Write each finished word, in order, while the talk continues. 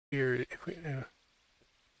here, if we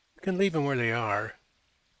can leave them where they are.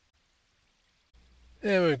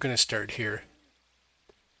 And we're going to start here.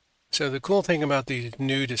 So the cool thing about these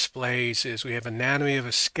new displays is we have anatomy of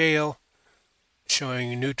a scale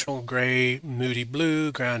showing neutral gray, moody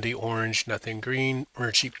blue, groundy orange, nothing green,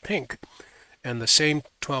 murky pink. And the same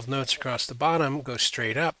 12 notes across the bottom go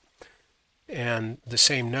straight up. And the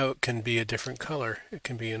same note can be a different color. It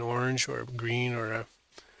can be an orange or a green or a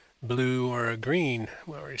blue or a green.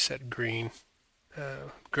 Well, I already said green,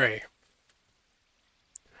 gray.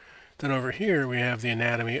 Then over here we have the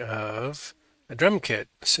anatomy of a drum kit,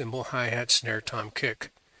 cymbal, hi-hat, snare, tom,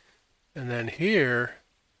 kick. And then here,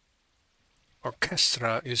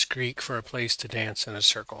 orchestra is Greek for a place to dance in a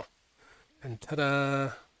circle. And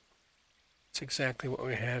ta-da! That's exactly what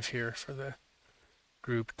we have here for the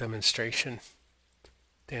group demonstration,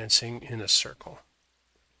 dancing in a circle.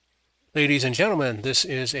 Ladies and gentlemen, this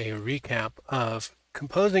is a recap of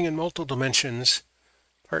Composing in Multiple Dimensions,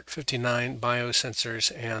 Part 59,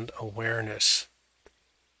 Biosensors and Awareness.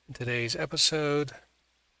 In today's episode,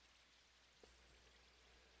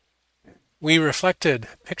 we reflected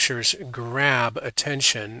pictures grab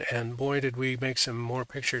attention, and boy did we make some more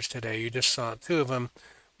pictures today. You just saw two of them.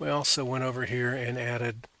 We also went over here and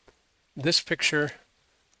added this picture,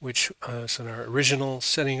 which is in our original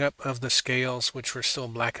setting up of the scales, which were still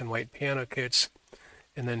black and white piano kits.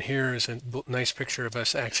 And then here is a nice picture of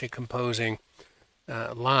us actually composing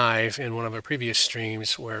live in one of our previous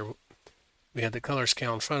streams where we had the color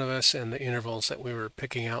scale in front of us and the intervals that we were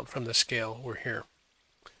picking out from the scale were here.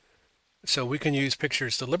 So we can use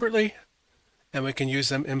pictures deliberately and we can use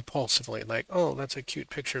them impulsively, like, oh, that's a cute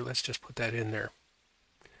picture, let's just put that in there.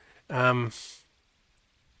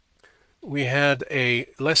 We had a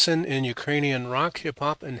lesson in Ukrainian rock, hip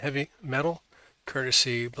hop, and heavy metal,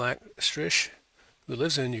 courtesy Black Strish, who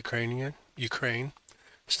lives in Ukraine,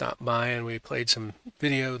 stopped by and we played some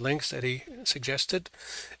video links that he suggested,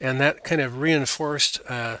 and that kind of reinforced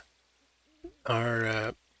our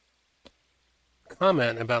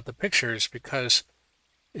comment about the pictures, because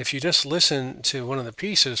if you just listen to one of the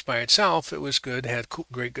pieces by itself, it was good, had cool,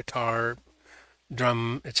 great guitar,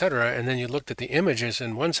 drum, etc. And then you looked at the images,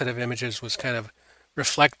 and one set of images was kind of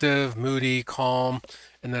reflective, moody, calm,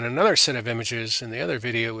 and then another set of images in the other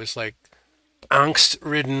video was like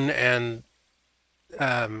angst-ridden and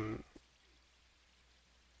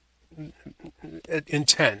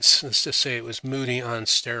intense. Let's just say it was moody on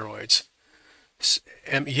steroids.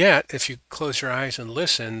 And yet, if you close your eyes and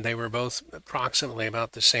listen, they were both approximately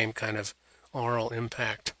about the same kind of aural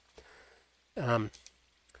impact.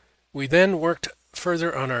 We then worked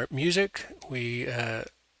further on our music. We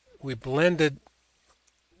blended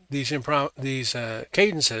these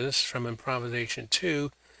cadences from improvisation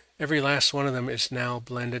 2. Every last one of them is now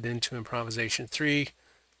blended into improvisation 3,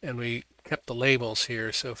 and we kept the labels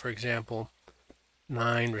here. So for example,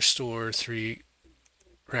 9, restore, 3,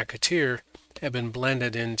 racketeer have been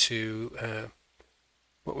blended into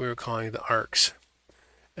what we were calling the arcs.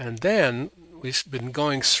 And then we've been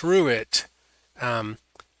going through it,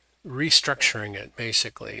 restructuring it,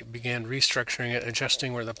 basically. Began restructuring it,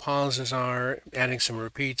 adjusting where the pauses are, adding some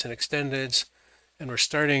repeats and extendeds, and we're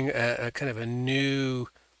starting a kind of a new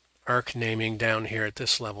arc naming down here at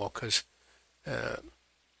this level, because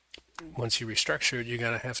once you restructure it, you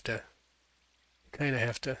kind of have to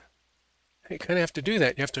do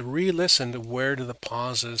that. You have to re-listen to where do the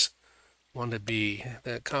pauses want to be.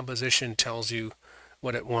 The composition tells you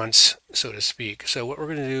what it wants, so to speak. So what we're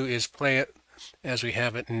going to do is play it as we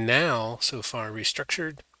have it now, so far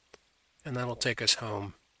restructured, and that'll take us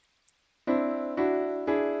home.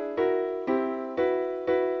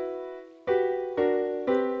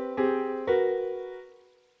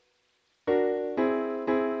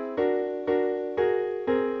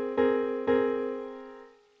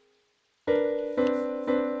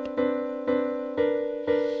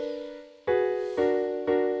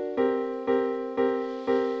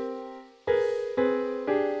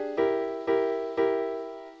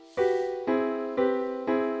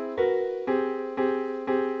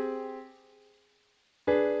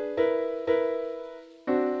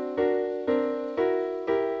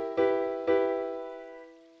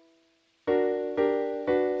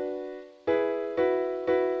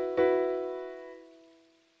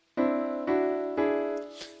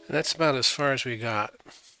 And that's about as far as we got.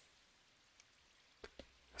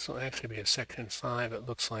 This will actually be a section 5, it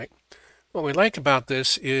looks like. What we like about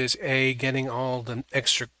this is A, getting all the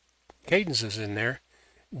extra cadences in there.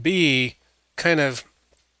 B, kind of,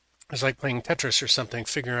 it's like playing Tetris or something,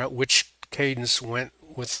 figuring out which cadence went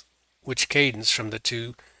with which cadence from the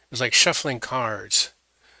two. It was like shuffling cards.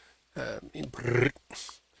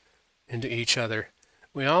 into each other.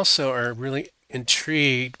 We also are really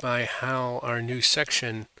intrigued by how our new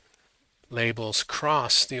section labels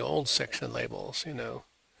cross the old section labels, you know.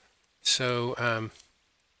 So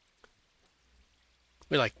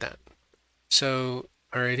we like that. So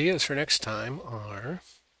our ideas for next time are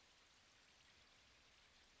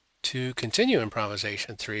to continue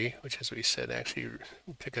improvisation 3, which, as we said, actually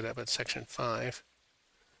pick it up at section 5.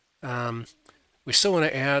 We still want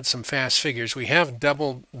to add some fast figures. We have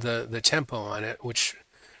doubled the tempo on it, which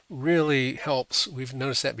really helps. We've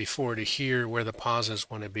noticed that before, to hear where the pauses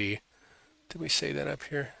want to be. Did we say that up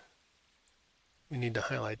here? We need to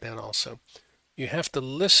highlight that also. You have to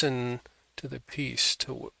listen to the piece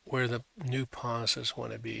to where the new pauses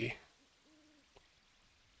want to be.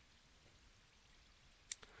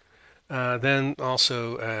 Then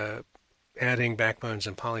also adding backbones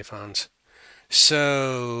and polyphons.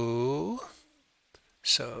 So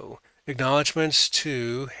acknowledgments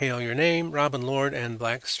to Hail Your Name, Robin Lord, and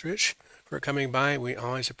Blackstritch for coming by. We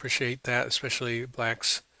always appreciate that, especially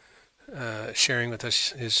Black's sharing with us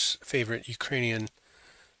his favorite Ukrainian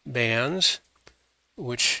bands,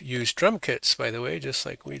 which use drum kits, by the way, just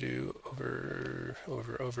like we do over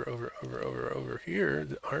here,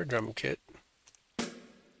 our drum kit.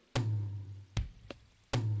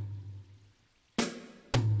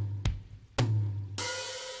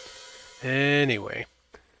 Anyway,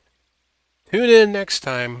 tune in next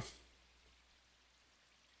time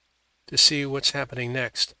to see what's happening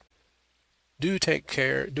next. Do take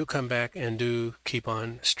care, do come back, and do keep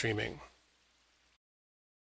on streaming.